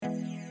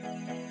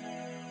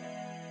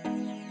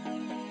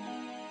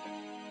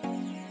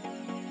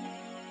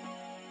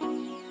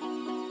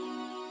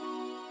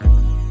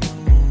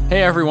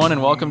Hey everyone,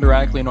 and welcome to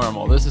Radically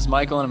Normal. This is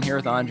Michael, and I'm here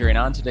with Andre, and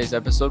on today's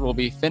episode, we'll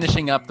be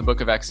finishing up the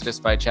book of Exodus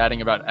by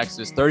chatting about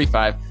Exodus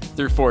 35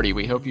 through 40.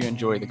 We hope you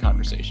enjoy the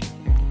conversation.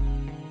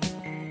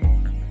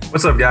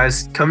 What's up,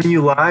 guys? Coming to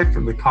you live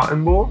from the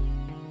Cotton Bowl.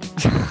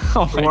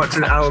 We're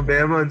watching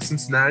Alabama and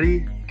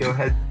Cincinnati go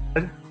ahead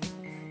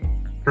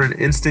for an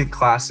instant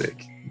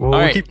classic.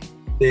 We'll keep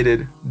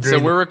updated. So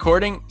we're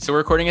recording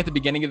at the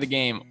beginning of the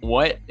game.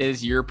 What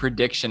is your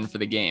prediction for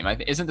the game?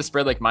 Isn't the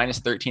spread like minus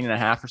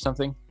 13.5 or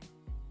something?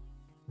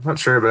 I'm not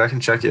sure, but I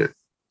can check it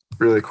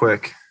really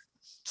quick.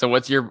 So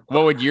what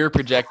would your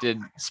projected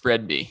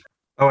spread be?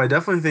 Oh, I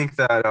definitely think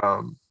that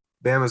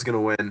Bama's gonna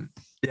win.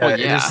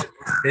 Yeah.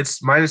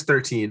 It's minus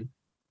 13.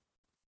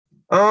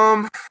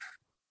 I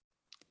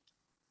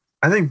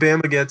think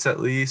Bama gets at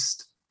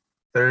least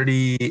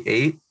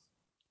 38.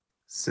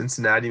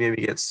 Cincinnati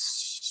maybe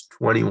gets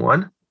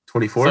 21,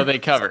 24. So they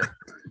cover.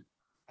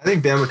 I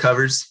think Bama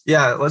covers.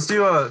 Yeah, let's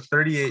do a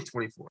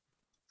 38-24. All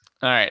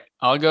right,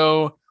 I'll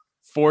go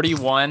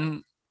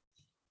 41-21,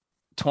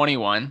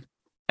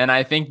 and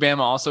I think Bama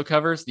also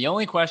covers. The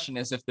only question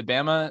is if the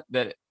Bama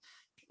that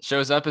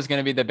shows up is going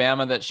to be the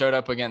Bama that showed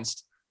up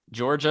against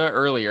Georgia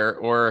earlier,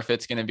 or if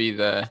it's going to be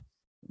the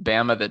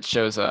Bama that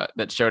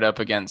showed up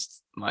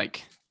against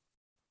like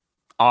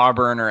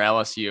Auburn or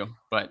LSU.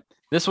 But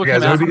this will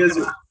come out. I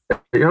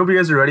hope you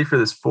guys are ready for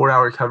this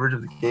 4-hour coverage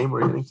of the game.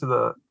 We're getting to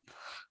the.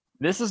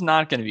 This is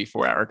not going to be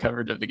 4-hour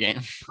coverage of the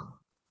game.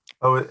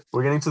 Oh,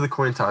 we're getting to the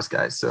coin toss,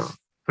 guys. So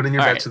put in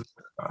your bet to the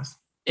coin toss.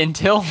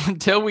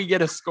 Until we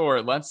get a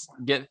score, let's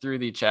get through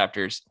the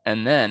chapters,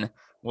 and then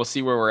we'll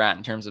see where we're at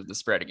in terms of the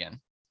spread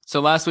again. So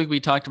last week we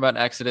talked about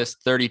Exodus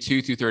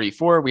 32 through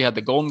 34. We had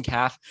the golden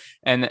calf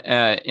and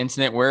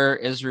incident where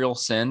Israel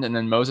sinned, and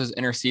then Moses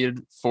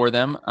interceded for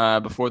them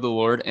before the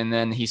Lord, and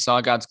then he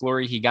saw God's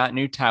glory. He got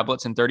new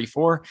tablets in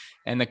 34,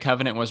 and the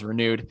covenant was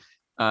renewed.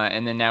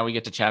 And then now we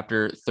get to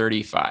chapter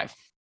 35.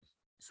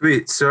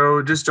 Sweet.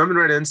 So just jumping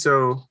right in.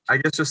 So I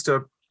guess just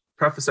to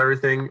preface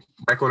everything,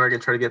 Michael and I are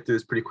going to try to get through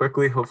this pretty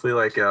quickly, hopefully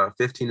like a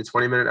 15 to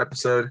 20 minute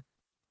episode,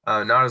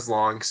 not as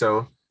long.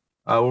 So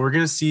what we're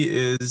going to see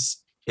is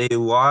a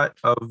lot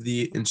of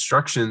the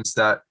instructions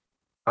that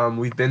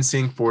we've been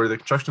seeing for the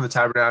construction of the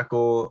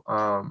tabernacle,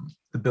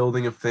 the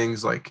building of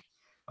things like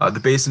the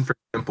basin, for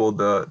example,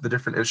 the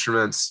different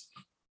instruments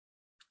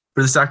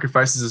for the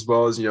sacrifices, as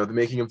well as, the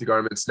making of the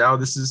garments. Now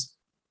this is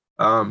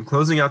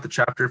closing out the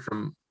chapter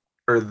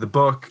the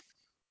book,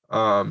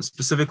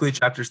 specifically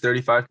chapters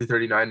 35 through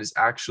 39 is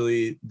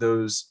actually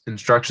those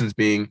instructions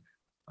being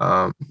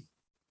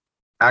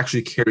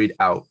actually carried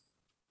out.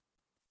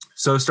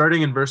 So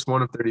starting in verse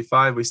 1 of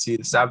 35, we see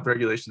the Sabbath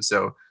regulation.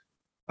 So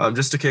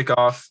just to kick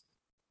off,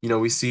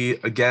 we see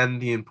again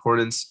the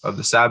importance of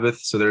the Sabbath.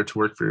 So they're to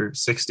work for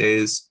 6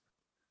 days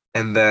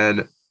and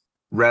then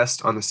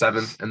rest on the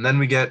seventh. And then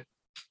we get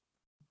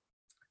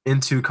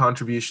into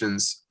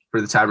contributions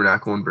for the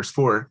tabernacle in verse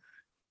 4.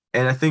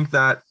 And I think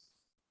that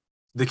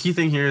the key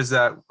thing here is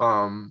that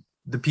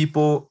the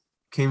people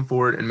came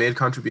forward and made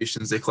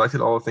contributions. They collected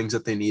all the things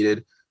that they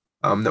needed,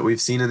 that we've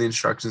seen in the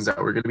instructions that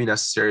were going to be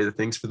necessary, the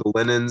things for the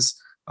linens,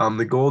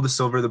 the gold, the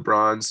silver, the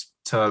bronze,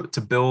 to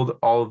build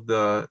all of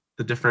the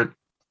different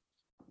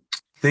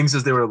things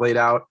as they were laid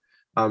out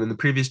in the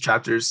previous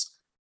chapters.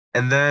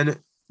 And then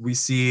we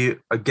see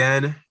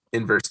again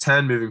in verse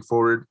 10, moving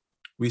forward,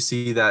 we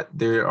see that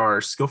there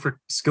are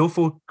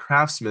skillful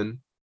craftsmen.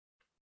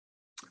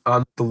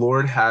 The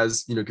Lord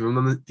has, given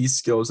them these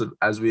skills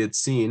as we had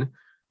seen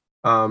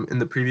in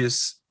the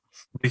previous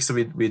weeks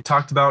that we had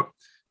talked about.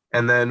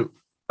 And then,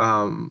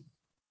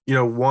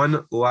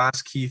 one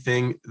last key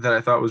thing that I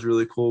thought was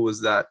really cool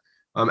was that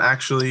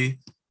actually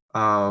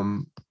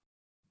in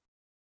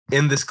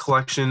this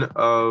collection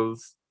of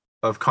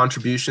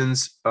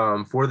contributions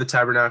for the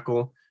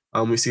tabernacle,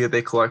 we see that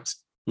they collect,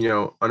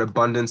 an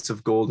abundance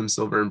of gold and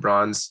silver and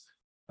bronze.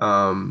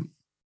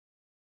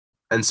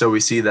 And so we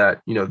see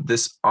that,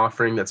 this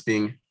offering that's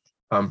being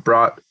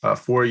brought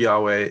for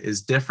Yahweh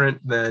is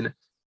different than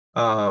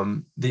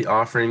the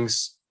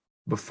offerings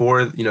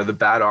before, the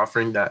bad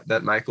offering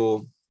that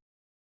Michael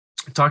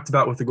talked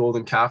about with the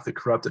golden calf, the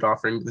corrupted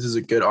offering. This is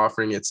a good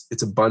offering.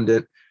 It's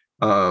abundant.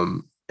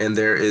 And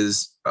there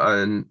is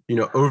an,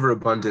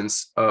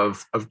 overabundance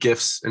of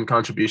gifts and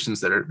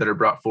contributions that are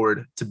brought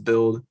forward to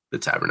build the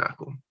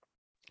tabernacle.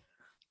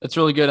 That's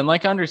really good. And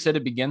like Andre said,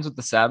 it begins with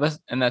the Sabbath.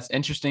 And that's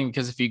interesting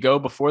because if you go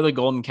before the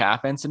golden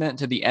calf incident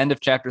to the end of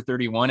chapter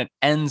 31, it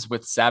ends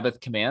with Sabbath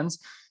commands.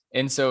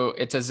 And so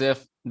it's as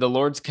if the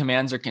Lord's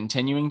commands are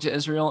continuing to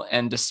Israel.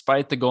 And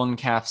despite the golden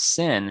calf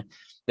sin,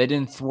 they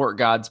didn't thwart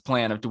God's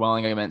plan of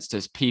dwelling amidst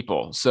his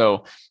people.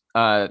 So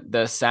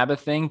the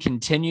Sabbath thing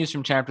continues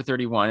from chapter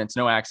 31. It's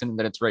no accident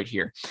that it's right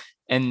here.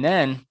 And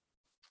then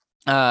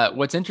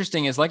what's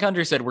interesting is, like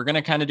Andre said, we're going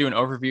to kind of do an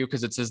overview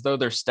because it's as though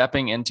they're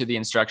stepping into the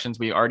instructions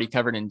we already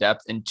covered in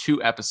depth in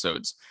 2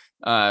 episodes.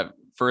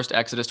 First,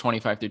 Exodus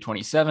 25 through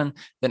 27,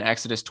 then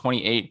Exodus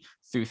 28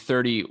 through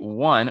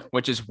 31,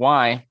 which is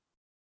why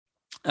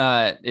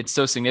it's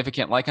so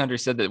significant. Like Andre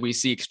said, that we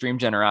see extreme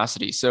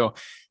generosity. So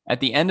At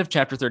the end of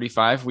chapter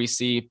 35, we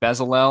see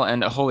Bezalel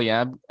and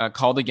Aholiab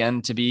called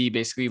again to be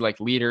basically like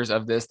leaders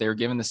of this. They were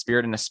given the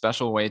Spirit in a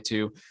special way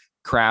to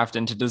craft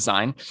and to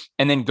design.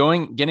 And then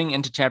getting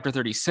into chapter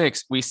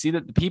 36, we see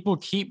that the people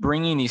keep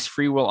bringing these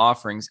free will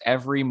offerings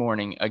every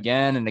morning,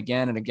 again and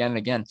again and again and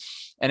again.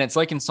 And it's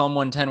like in Psalm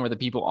 110, where the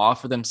people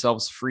offer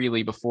themselves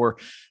freely before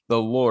the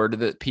Lord,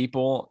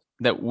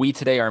 that we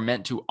today are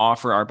meant to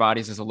offer our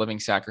bodies as a living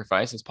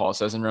sacrifice, as Paul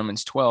says in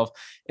Romans 12.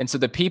 And so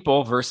the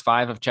people, verse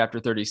 5 of chapter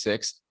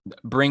 36,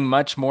 bring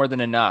much more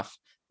than enough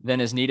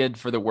than is needed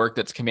for the work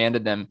that's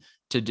commanded them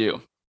to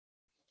do.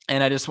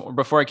 And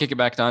before I kick it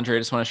back to Andre, I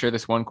just want to share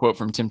this one quote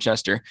from Tim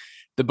Chester.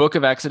 The book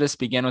of Exodus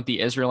began with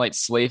the Israelites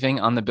slaving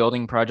on the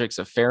building projects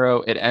of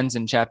Pharaoh. It ends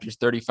in chapters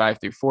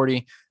 35 through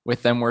 40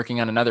 with them working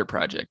on another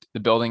project, the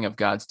building of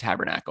God's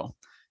tabernacle,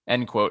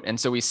 end quote. And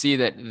so we see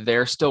that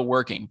they're still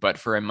working, but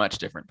for a much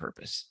different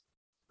purpose.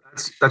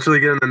 That's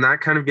really good. And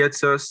that kind of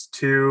gets us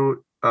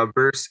to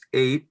verse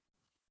 8,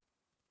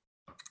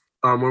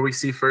 where we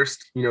see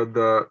first,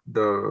 they're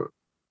going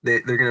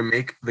to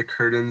make the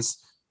curtains.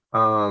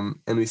 And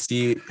we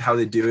see how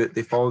they do it.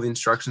 They follow the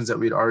instructions that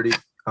we'd already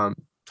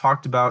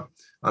talked about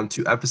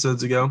 2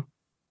 episodes ago.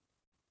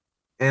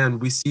 And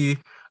we see,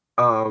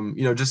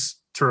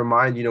 just to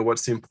remind,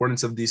 what's the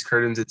importance of these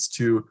curtains. It's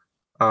to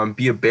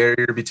be a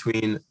barrier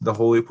between the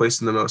holy place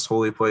and the most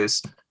holy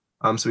place.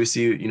 So we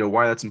see,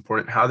 why that's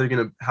important, how they're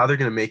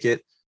gonna make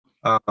it.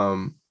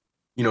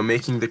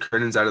 Making the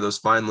curtains out of those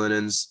fine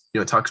linens.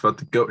 It talks about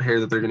the goat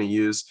hair that they're going to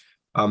use.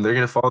 They're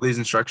going to follow these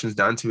instructions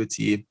down to a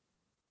T.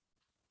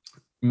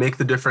 Make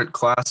the different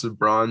class of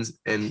bronze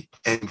and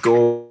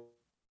gold,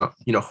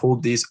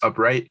 hold these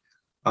upright.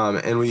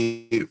 And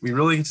we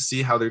really get to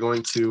see how they're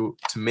going to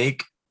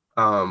make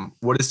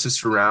what is to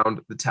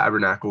surround the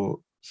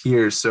tabernacle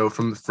here. So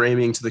from the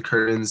framing to the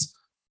curtains,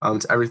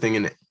 to everything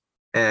in it.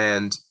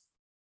 And,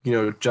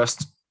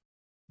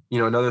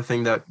 another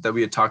thing that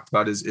we had talked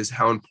about is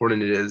how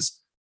important it is,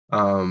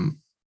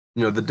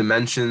 the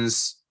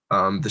dimensions,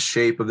 the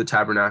shape of the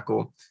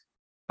tabernacle,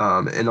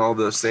 and all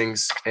those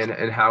things,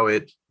 and how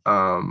it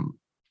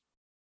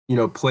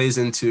plays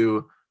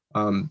into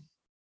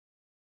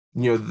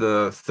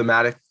the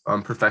thematic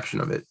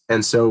perfection of it.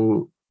 And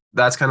so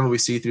that's kind of what we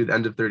see through the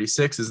end of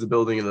 36 is the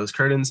building of those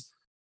curtains,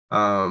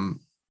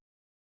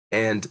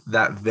 and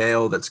that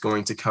veil that's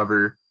going to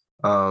cover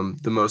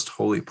the most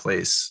holy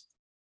place.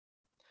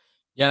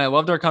 Yeah, and I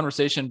loved our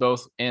conversation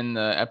both in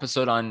the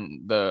episode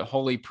on the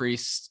holy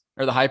priest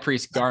or the high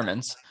priest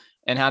garments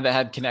and how that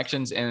had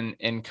connections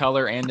in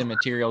color and in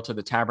material to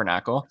the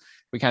tabernacle.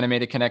 We kind of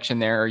made a connection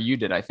there, or you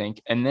did, I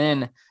think. And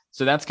then,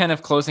 so that's kind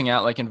of closing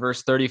out, like in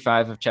verse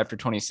 35 of chapter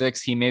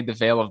 26, he made the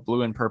veil of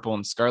blue and purple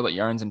and scarlet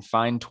yarns and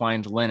fine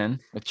twined linen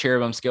with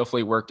cherubim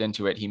skillfully worked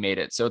into it. He made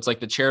it. So it's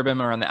like the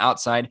cherubim are on the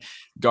outside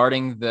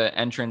guarding the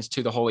entrance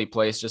to the holy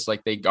place, just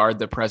like they guard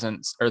the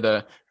presence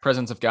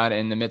of God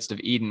in the midst of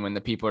Eden when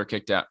the people are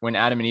kicked out, when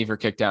Adam and Eve are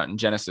kicked out in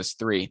Genesis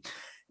 3.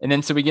 And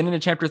then so we get into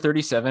chapter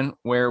 37,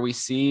 where we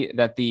see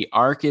that the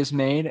ark is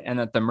made and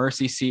that the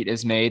mercy seat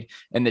is made,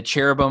 and the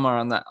cherubim are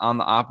on the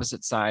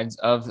opposite sides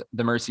of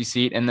the mercy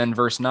seat. And then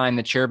verse 9,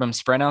 the cherubim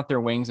spread out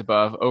their wings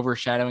above,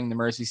 overshadowing the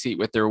mercy seat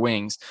with their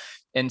wings.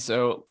 And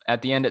so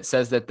at the end, it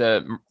says that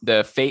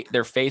their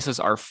faces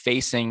are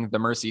facing the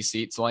mercy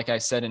seat. So like I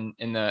said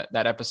in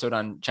that episode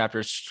on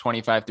chapters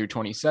 25 through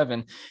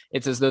 27,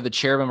 it's as though the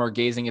cherubim are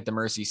gazing at the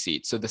mercy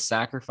seat. So the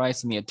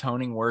sacrifice and the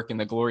atoning work and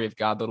the glory of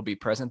God that'll be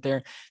present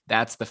there,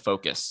 that's the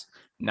focus.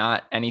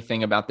 Not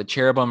anything about the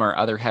cherubim or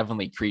other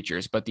heavenly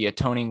creatures, but the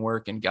atoning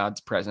work in God's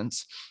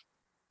presence.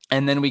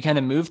 And then we kind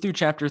of move through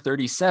chapter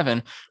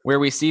 37, where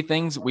we see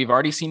things. We've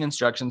already seen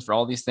instructions for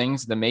all these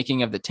things, the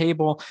making of the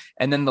table,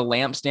 and then the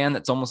lampstand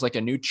that's almost like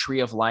a new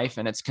tree of life,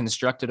 and it's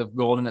constructed of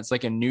gold, and it's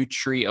like a new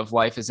tree of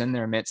life is in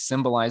their midst,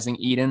 symbolizing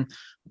Eden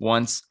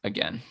once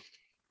again.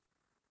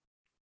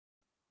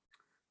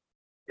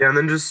 Yeah, and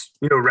then just,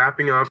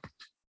 wrapping up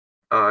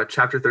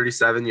chapter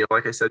 37,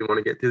 like I said, we want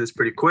to get through this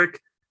pretty quick.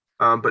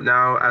 But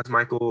now, as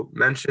Michael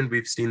mentioned,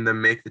 we've seen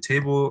them make the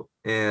table,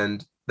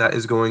 and that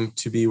is going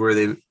to be where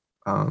they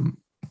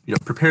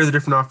prepare the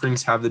different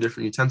offerings, have the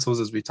different utensils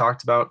as we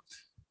talked about.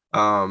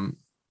 And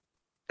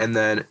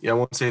then, I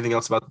won't say anything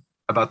else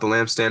about the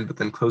lampstand, but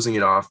then closing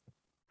it off,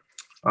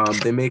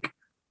 they make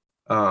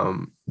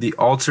the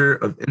altar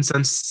of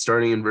incense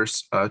starting in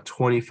verse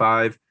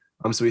 25.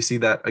 So we see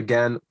that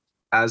again,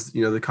 as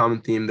the common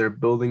theme, they're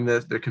building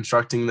this, they're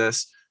constructing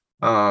this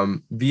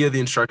via the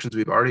instructions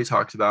we've already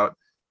talked about.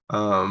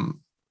 And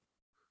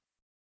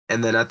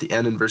then at the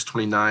end in verse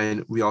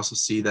 29, we also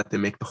see that they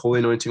make the holy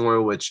anointing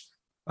oil, which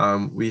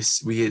we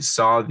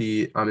saw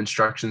the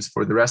instructions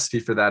for the recipe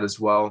for that as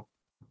well.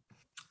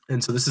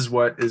 And so this is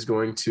what is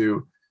going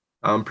to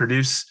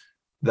produce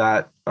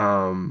that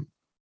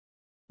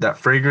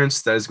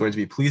fragrance that is going to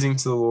be pleasing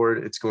to the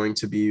Lord. It's going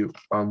to be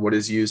what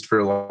is used for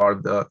a lot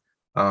of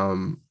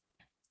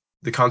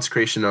the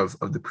consecration of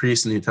the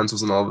priests and the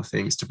utensils and all the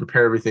things to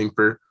prepare everything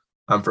for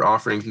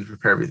offerings and to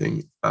prepare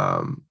everything.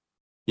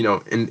 In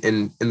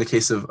the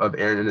case of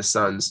Aaron and his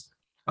sons,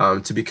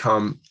 to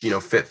become,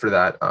 fit for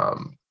that,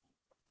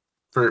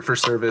 for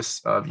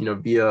service of,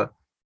 via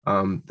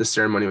the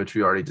ceremony, which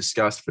we already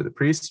discussed for the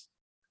priests.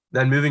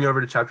 Then moving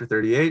over to chapter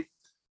 38.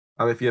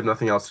 If you have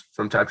nothing else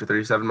from chapter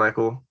 37,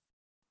 Michael.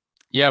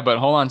 Yeah, but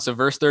hold on. So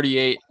verse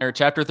 38 or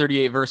chapter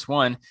 38, verse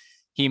 1,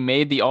 he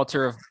made the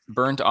altar of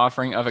burnt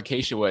offering of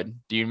acacia wood.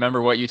 Do you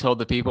remember what you told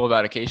the people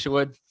about acacia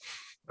wood?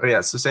 Oh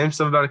yeah, so same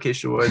stuff about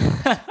acacia wood.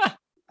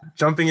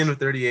 Jumping in with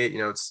 38,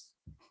 it's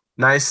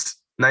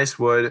nice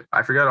wood.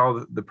 I forgot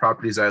all the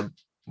properties I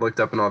looked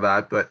up and all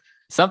that, but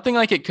something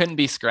like it couldn't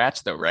be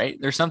scratched though, right?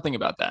 There's something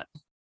about that.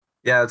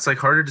 Yeah, it's like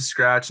harder to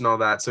scratch and all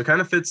that. So it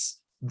kind of fits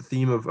the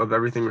theme of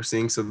everything we're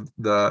seeing. So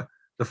the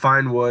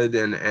fine wood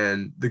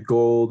and the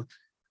gold,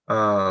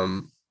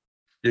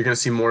 you're going to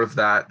see more of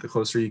that the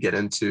closer you get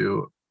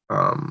into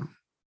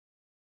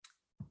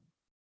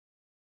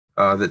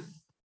the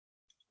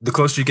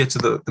closer you get to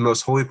the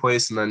most holy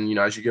place. And then,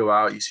 as you go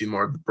out, you see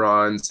more of the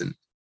bronze and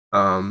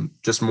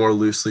just more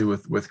loosely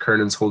with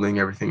curtains holding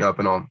everything up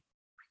and all.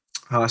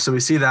 So we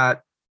see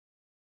that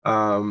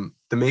the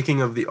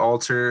making of the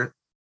altar,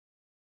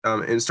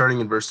 and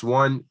starting in verse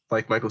 1,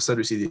 like Michael said,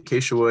 we see the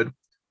acacia wood.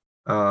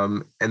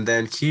 And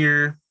then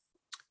here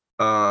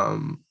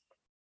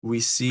we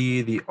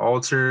see the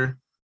altar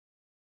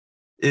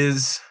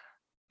is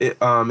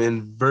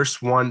in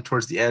verse 1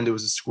 towards the end. It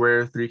was a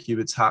square, 3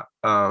 cubits high,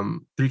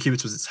 3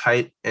 cubits was its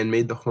height, and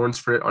made the horns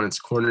for it on its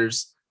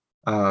corners.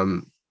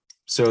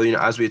 So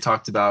as we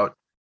talked about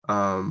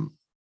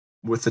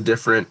with the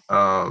different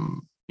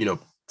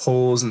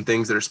poles and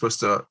things that are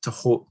supposed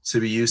to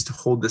be used to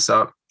hold this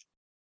up.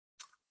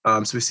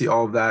 So we see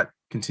all of that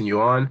continue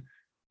on.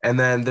 And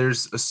then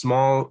there's a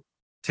small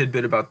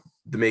tidbit about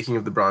the making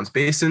of the bronze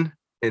basin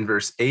in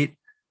verse 8,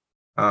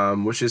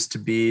 which is to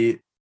be,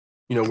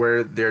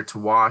 where they're to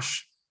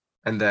wash.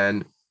 And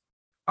then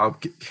I'll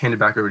hand it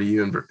back over to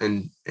you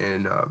in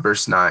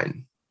verse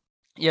 9.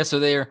 Yeah, so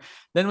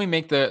then we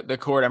make the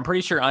court. I'm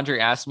pretty sure Andre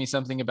asked me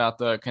something about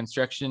the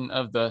construction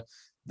of the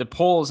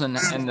poles and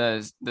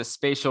the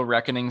spatial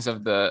reckonings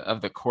of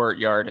the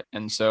courtyard.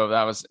 And so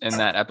that was in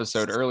that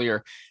episode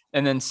earlier.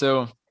 And then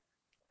so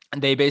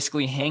they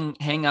basically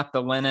hang up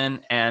the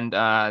linen, and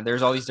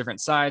there's all these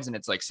different sides, and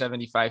it's like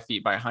 75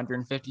 feet by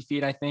 150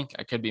 feet. I think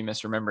I could be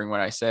misremembering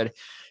what I said.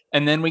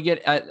 And then we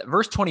get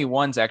verse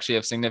 21 is actually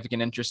of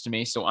significant interest to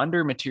me. So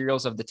under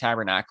materials of the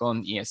tabernacle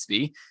in the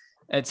ESV,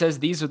 it says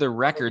these are the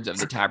records of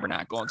the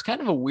tabernacle. It's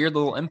kind of a weird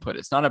little input.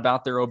 It's not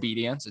about their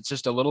obedience. It's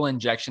just a little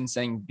injection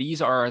saying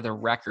these are the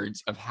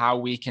records of how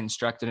we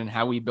constructed and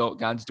how we built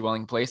God's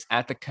dwelling place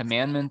at the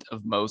commandment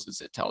of Moses,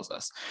 it tells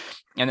us.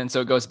 And then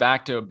so it goes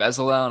back to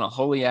Bezalel and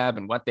Aholiab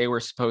and what they were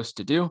supposed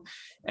to do.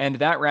 And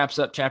that wraps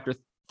up chapter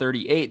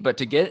 38. But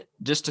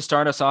to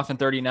start us off in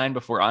 39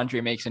 before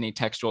Andre makes any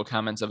textual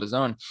comments of his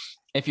own,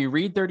 if you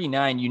read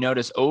 39, you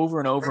notice over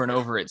and over and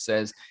over, it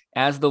says,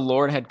 as the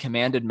Lord had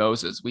commanded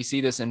Moses. We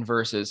see this in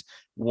verses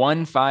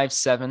 1, 5,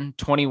 7,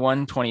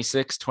 21,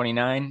 26,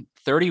 29,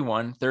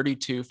 31,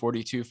 32,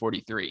 42,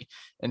 43.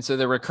 And so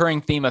the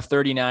recurring theme of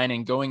 39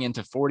 and going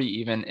into 40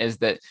 even is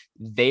that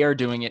they are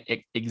doing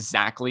it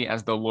exactly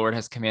as the Lord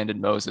has commanded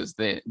Moses.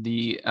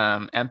 The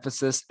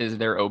emphasis is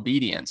their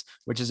obedience,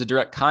 which is a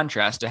direct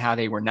contrast to how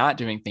they were not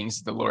doing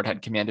things the Lord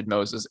had commanded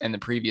Moses in the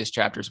previous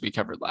chapters we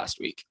covered last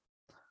week.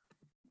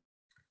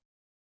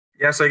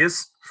 Yeah, so I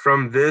guess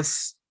from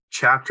this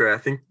chapter, I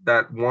think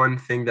that one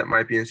thing that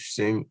might be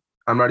interesting,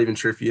 I'm not even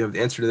sure if you have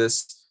the answer to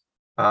this,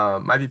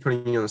 might be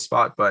putting you on the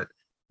spot, but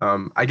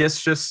I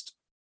guess just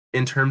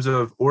in terms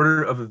of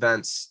order of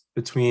events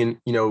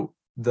between,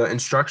 the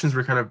instructions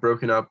were kind of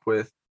broken up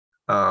with,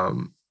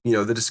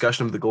 the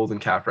discussion of the golden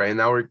calf, right? And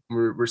now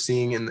we're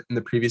seeing in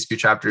the previous few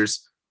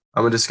chapters,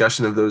 a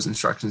discussion of those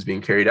instructions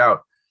being carried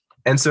out.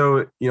 And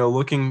so,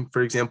 looking,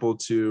 for example,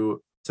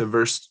 to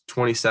verse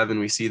 27,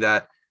 we see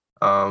that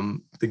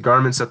the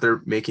garments that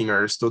they're making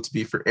are still to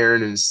be for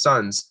Aaron and his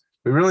sons.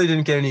 We really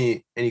didn't get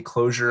any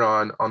closure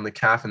on the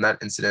calf in that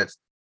incident.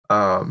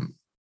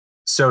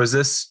 So is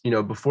this,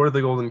 before the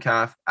golden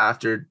calf,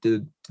 after,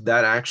 did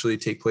that actually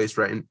take place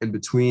right in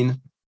between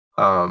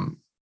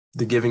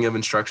the giving of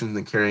instructions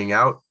and carrying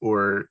out,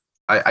 or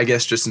I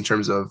guess just in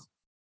terms of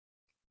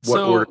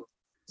what order?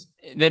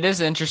 That is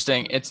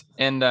interesting.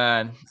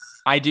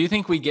 I do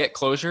think we get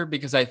closure,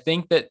 because I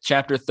think that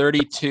chapter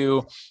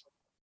 32,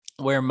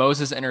 where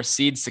Moses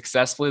intercedes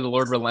successfully, the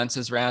Lord relents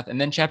his wrath. And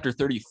then chapter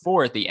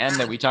 34 at the end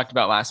that we talked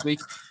about last week,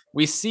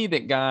 we see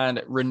that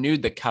God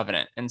renewed the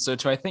covenant. And so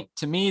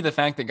to me, the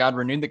fact that God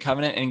renewed the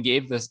covenant and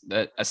gave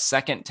a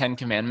second 10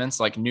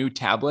 commandments, like new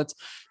tablets,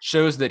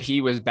 shows that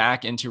he was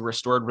back into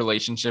restored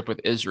relationship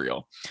with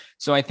Israel.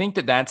 So I think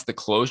that that's the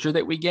closure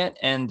that we get.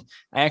 And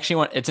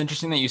it's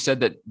interesting that you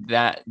said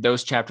that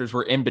those chapters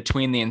were in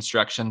between the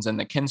instructions and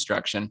the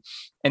construction.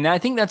 And I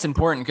think that's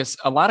important, because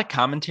a lot of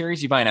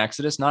commentaries you find in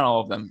Exodus, not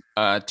all of them,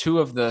 2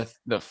 of the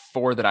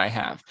 4 that I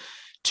have,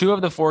 2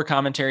 of the 4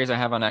 commentaries I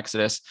have on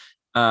Exodus,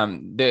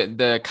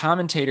 the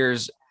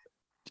commentators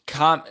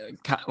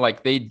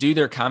like they do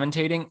their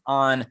commentating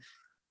on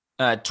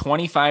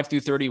 25 through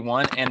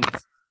 31, and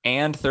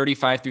and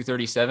 35 through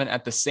 37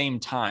 at the same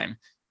time.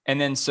 And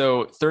then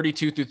so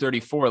 32 through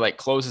 34 like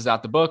closes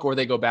out the book, or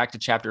they go back to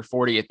chapter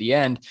 40 at the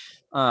end.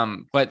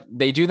 But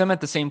they do them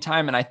at the same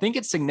time. And I think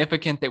it's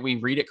significant that we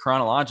read it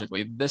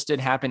chronologically. This did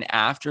happen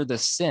after the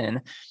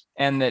sin,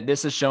 and that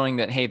this is showing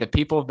that, hey, the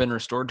people have been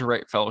restored to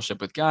right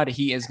fellowship with God.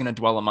 He is going to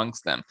dwell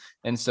amongst them.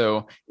 And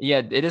so,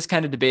 yeah, it is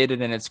kind of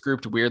debated and it's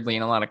grouped weirdly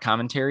in a lot of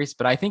commentaries,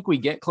 but I think we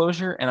get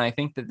closure. And I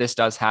think that this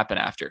does happen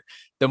after.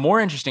 The more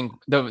interesting,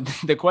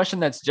 the question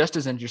that's just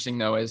as interesting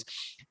though, is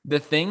the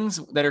things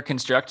that are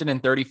constructed in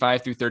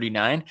 35 through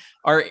 39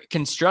 are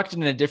constructed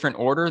in a different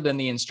order than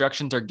the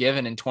instructions are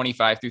given in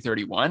 25 through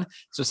 31.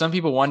 So some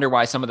people wonder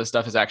why some of the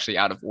stuff is actually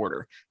out of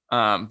order.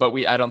 But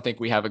I don't think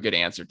we have a good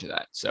answer to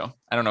that. So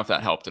I don't know if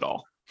that helped at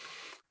all.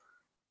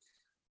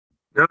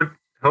 No,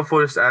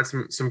 helpful just to add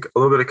a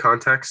little bit of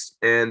context.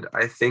 And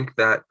I think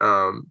that,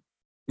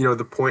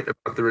 the point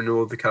about the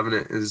renewal of the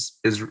covenant is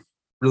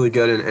really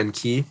good and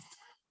key.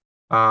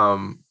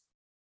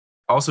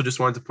 Also just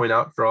wanted to point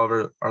out for all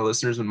of our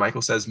listeners, when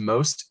Michael says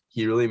most,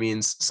 he really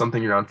means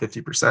something around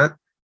 50%.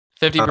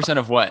 50%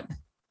 of what?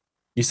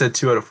 You said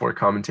 2 out of 4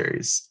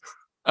 commentaries.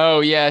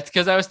 Oh yeah, it's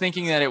because I was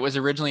thinking that it was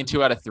originally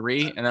 2 out of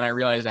 3, and then I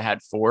realized I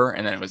had 4,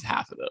 and then it was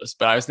half of those.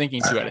 But I was thinking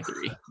 2 out of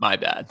 3. My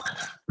bad.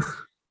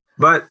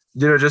 But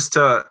just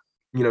to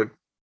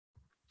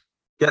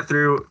get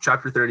through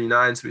chapter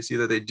 39, so we see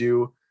that they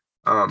do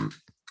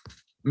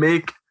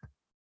make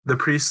the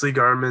priestly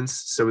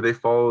garments, so they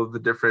follow the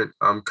different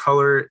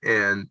color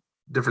and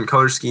different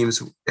color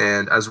schemes,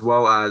 and as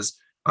well as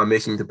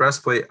making the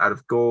breastplate out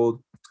of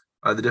gold,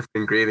 the different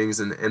engravings,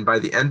 and by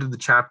the end of the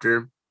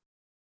chapter,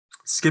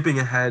 skipping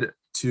ahead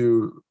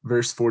to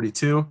verse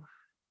 42,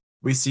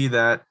 we see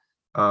that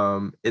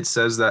it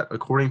says that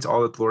according to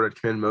all that the Lord had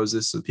commanded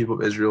Moses, the people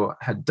of Israel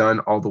had done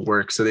all the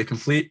work. So they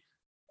complete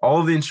all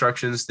of the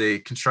instructions. They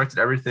constructed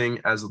everything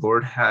as the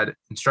Lord had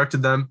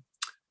instructed them.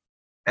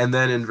 And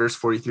then in verse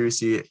 43, we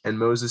see, and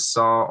Moses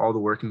saw all the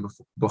work, and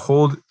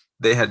behold,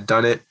 they had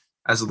done it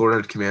as the Lord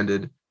had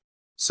commanded.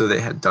 So they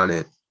had done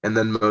it. And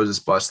then Moses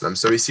blessed them.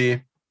 So we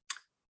see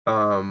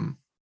kind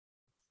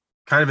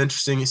of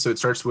interesting. So it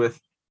starts with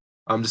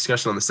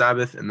discussion on the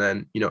Sabbath, and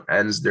then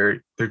ends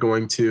they're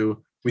going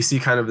to, we see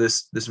kind of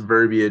this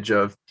verbiage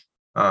of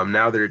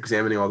now they're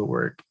examining all the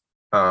work.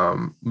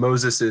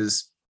 Moses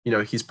is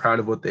he's proud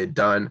of what they've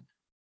done,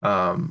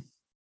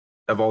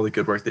 of all the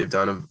good work they've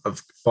done,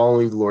 of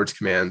following the Lord's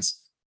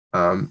commands,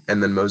 and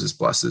then Moses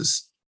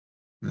blesses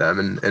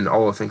them and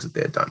all the things that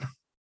they had done.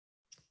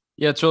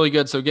 Yeah, it's really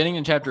good. So getting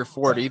in chapter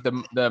 40,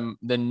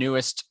 the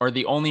newest, or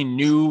the only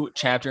new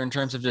chapter in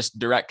terms of just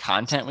direct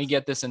content we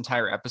get this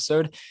entire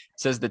episode,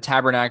 says the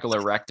tabernacle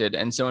erected.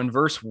 And so in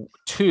verse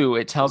 2,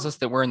 it tells us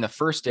that we're in the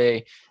first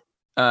day,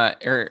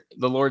 or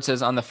the Lord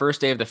says, on the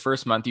first day of the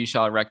first month, you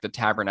shall erect the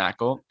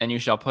tabernacle, and you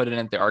shall put it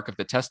in the ark of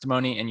the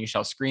testimony, and you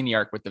shall screen the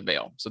ark with the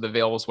veil. So the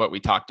veil was what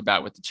we talked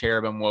about with the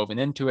cherubim woven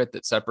into it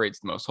that separates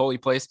the most holy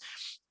place.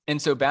 And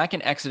so back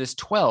in Exodus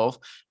 12,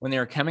 when they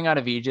were coming out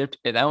of Egypt,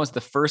 that was the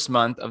first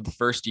month of the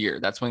first year.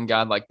 That's when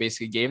God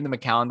basically gave them a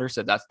calendar,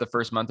 said that's the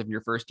first month of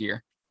your first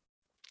year.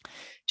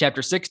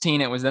 Chapter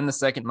 16, it was then the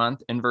second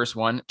month in verse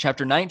 1.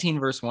 Chapter 19,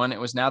 verse 1, it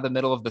was now the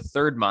middle of the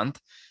third month.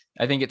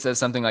 I think it says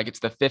something like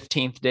it's the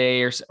 15th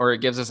day, or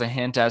it gives us a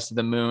hint as to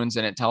the moons,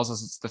 and it tells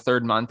us it's the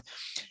third month.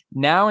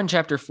 Now in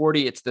chapter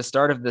 40, it's the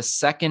start of the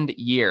second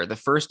year, the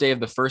first day of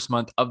the first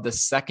month of the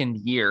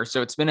second year.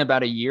 So it's been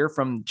about a year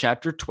from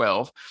chapter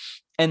 12.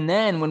 And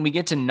then when we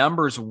get to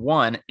Numbers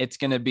 1, it's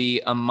going to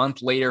be a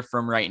month later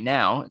from right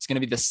now. It's going to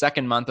be the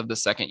second month of the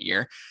second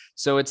year.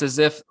 So it's as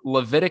if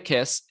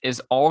Leviticus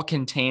is all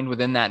contained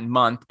within that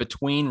month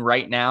between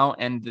right now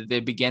and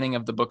the beginning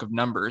of the book of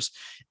Numbers.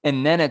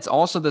 And then it's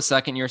also the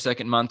second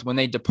month when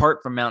they depart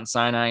from Mount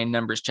Sinai in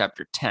Numbers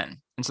chapter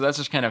 10. And so that's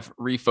just kind of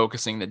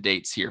refocusing the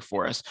dates here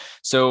for us.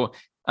 So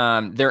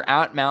they're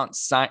at Mount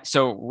Sinai.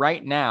 So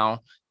right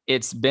now,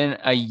 it's been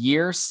a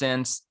year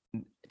since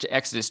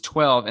Exodus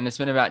 12, and it's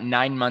been about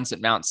 9 months at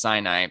Mount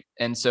Sinai.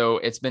 And so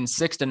it's been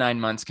 6 to 9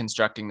 months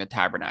constructing the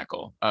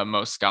tabernacle.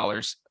 Most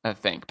scholars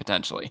think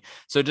potentially.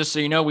 So just so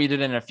you know, we did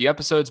it in a few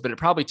episodes, but it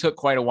probably took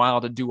quite a while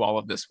to do all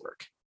of this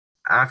work.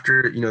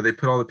 After, they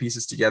put all the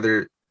pieces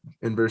together,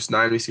 in verse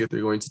 9, we see that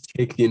they're going to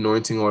take the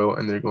anointing oil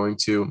and they're going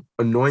to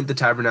anoint the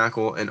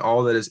tabernacle and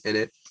all that is in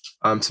it,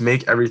 to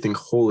make everything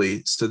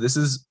holy. So this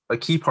is a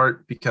key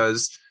part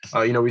because,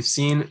 we've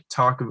seen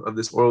talk of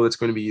this oil that's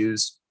going to be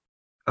used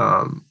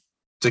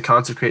to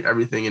consecrate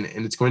everything,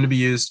 and it's going to be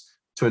used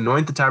to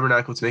anoint the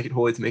tabernacle, to make it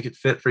holy, to make it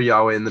fit for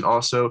Yahweh, and then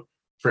also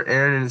for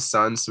Aaron and his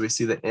sons. So we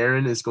see that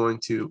Aaron is going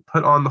to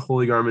put on the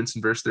holy garments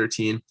in verse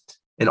 13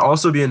 and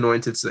also be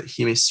anointed so that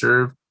he may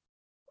serve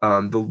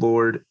the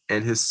Lord,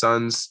 and his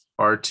sons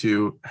are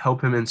to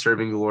help him in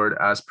serving the Lord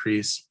as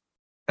priests,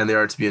 and they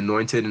are to be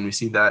anointed. And we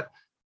see that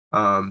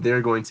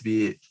they're going to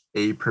be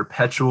a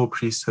perpetual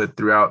priesthood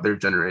throughout their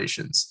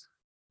generations.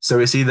 So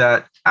we see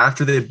that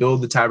after they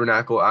build the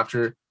tabernacle,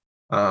 after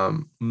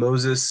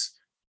Moses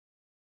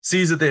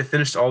sees that they have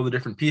finished all the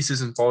different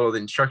pieces and followed all the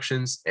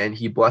instructions, and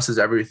he blesses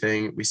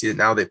everything, we see that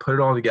now they put it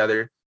all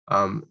together,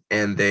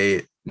 and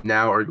they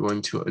now are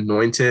going to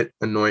anoint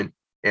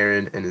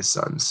Aaron and his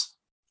sons.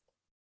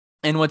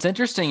 And what's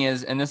interesting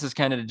is, and this is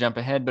kind of to jump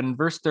ahead, but in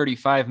verse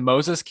 35,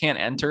 Moses can't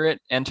enter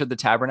the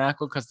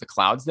tabernacle because the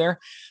cloud's there.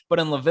 But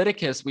in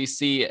Leviticus, we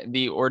see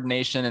the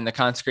ordination and the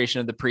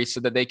consecration of the priests so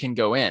that they can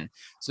go in.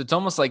 So it's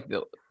almost like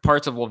the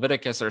parts of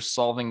Leviticus are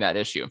solving that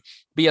issue.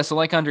 But yeah, so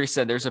like Andre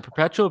said, there's a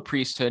perpetual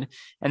priesthood.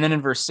 And then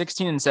in verse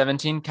 16 and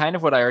 17, kind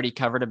of what I already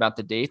covered about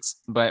the dates,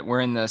 but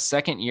we're in the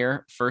second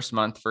year, first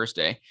month, first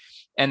day.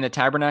 And the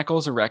tabernacle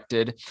is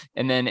erected.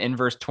 And then in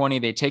verse 20,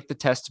 they take the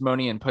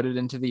testimony and put it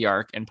into the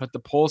ark and put the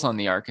poles on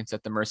the ark and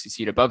set the mercy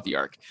seat above the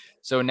ark.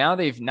 So now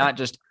they've not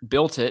just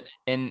built it.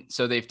 And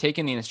so they've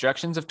taken the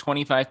instructions of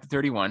 25 to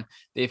 31.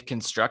 They've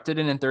constructed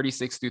it in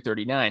 36 through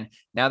 39.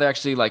 Now they're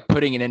actually like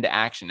putting it into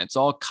action. It's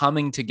all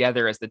coming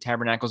together as the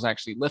tabernacle is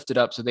actually lifted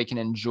up so they can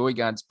enjoy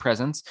God's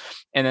presence.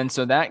 And then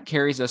so that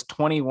carries us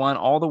 21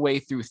 all the way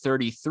through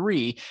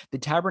 33. The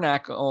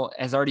tabernacle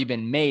has already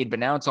been made, but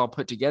now it's all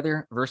put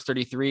together. Verse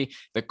 33,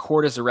 the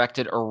court is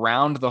erected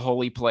around the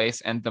holy place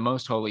and the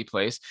most holy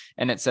place.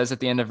 And it says at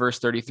the end of verse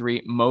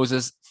 33,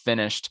 Moses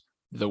finished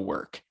the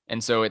work.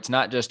 And so it's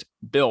not just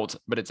built,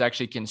 but it's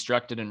actually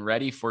constructed and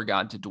ready for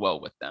God to dwell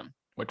with them,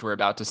 which we're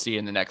about to see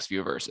in the next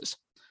few verses.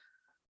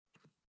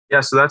 Yeah,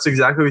 so that's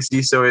exactly what we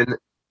see. So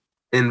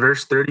in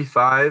verse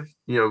 35,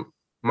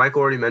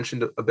 Michael already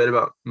mentioned a bit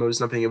about Moses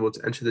not being able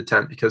to enter the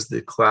tent because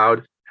the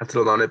cloud had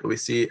settled on it. But we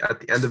see at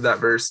the end of that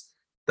verse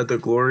that the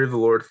glory of the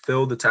Lord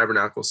filled the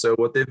tabernacle. So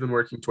what they've been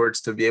working towards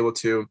to be able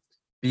to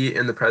be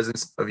in the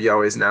presence of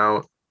Yahweh is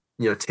now,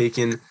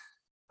 taken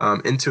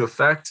into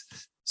effect.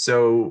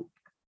 So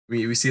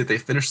we see that they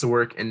finished the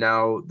work, and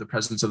now the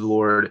presence of the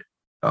Lord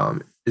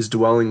is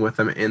dwelling with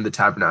them in the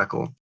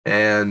tabernacle.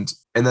 And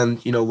then,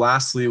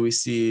 lastly, we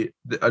see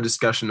a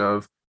discussion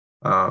of,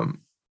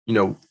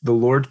 the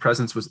Lord's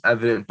presence was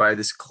evident by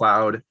this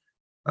cloud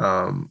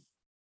and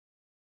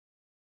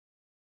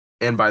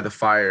by the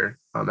fire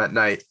at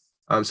night.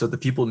 So the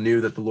people knew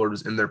that the Lord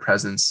was in their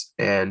presence,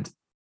 and,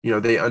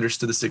 they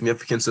understood the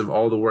significance of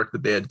all the work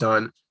that they had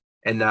done.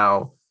 And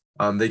now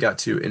they got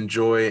to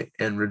enjoy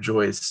and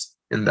rejoice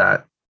in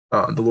that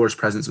the Lord's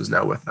presence was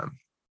now with them.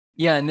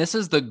 Yeah, and this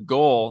is the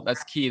goal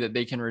that's key, that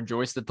they can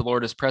rejoice that the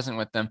Lord is present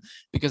with them,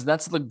 because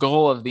that's the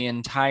goal of the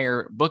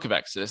entire book of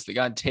Exodus, that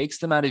God takes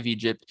them out of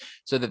Egypt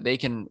so that they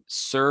can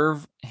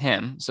serve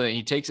him. So that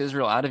he takes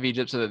Israel out of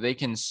Egypt so that they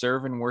can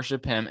serve and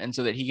worship him, and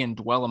so that he can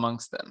dwell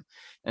amongst them.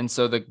 And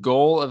so the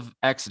goal of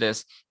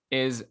Exodus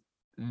is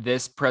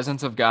this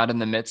presence of God in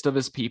the midst of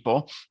his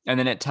people. And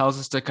then it tells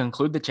us to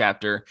conclude the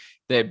chapter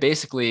that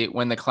basically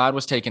when the cloud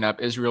was taken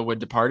up, Israel would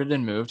departed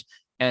and moved.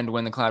 And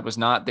when the cloud was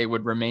not, they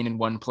would remain in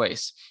one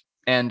place.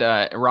 And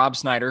Rob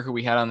Snyder, who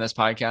we had on this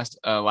podcast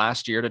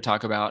last year to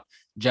talk about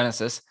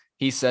Genesis,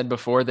 he said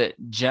before that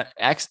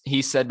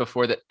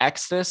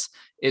Exodus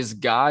is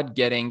God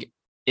getting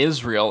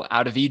Israel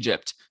out of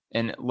Egypt,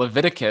 and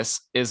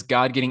Leviticus is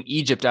God getting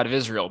Egypt out of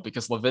Israel,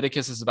 because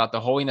Leviticus is about the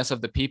holiness of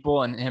the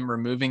people and him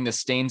removing the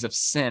stains of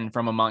sin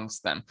from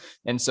amongst them.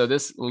 And so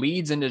this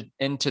leads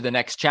into the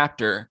next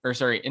chapter,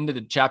 into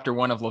the chapter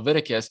 1 of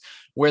Leviticus,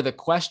 where the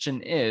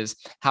question is,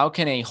 how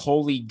can a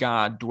holy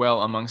God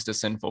dwell amongst a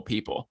sinful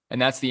people?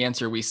 And that's the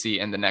answer we see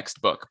in the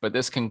next book. But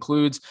this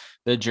concludes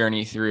the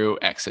journey through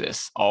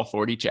Exodus, all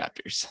 40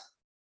 chapters.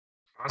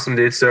 Awesome,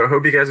 dude. So I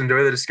hope you guys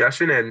enjoy the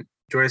discussion, and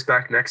join us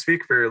back next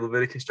week for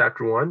Leviticus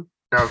chapter 1.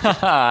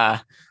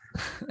 That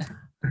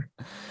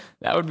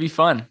would be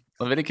fun.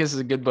 Leviticus is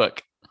a good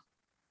book.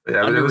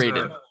 Yeah,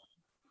 underrated.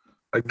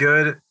 A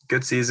good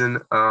season.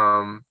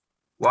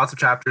 Lots of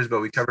chapters, but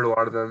we covered a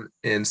lot of them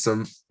in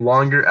some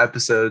longer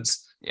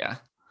episodes. Yeah.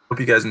 Hope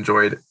you guys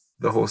enjoyed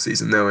the whole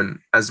season though, and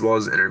as well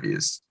as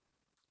interviews.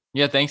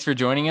 Yeah, thanks for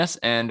joining us,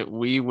 and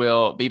we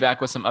will be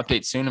back with some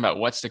updates soon about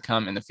what's to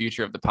come in the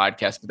future of the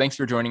podcast. But thanks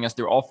for joining us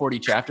through all 40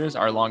 chapters,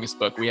 our longest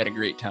book. We had a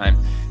great time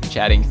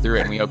chatting through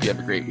it, and we hope you have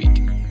a great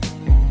week.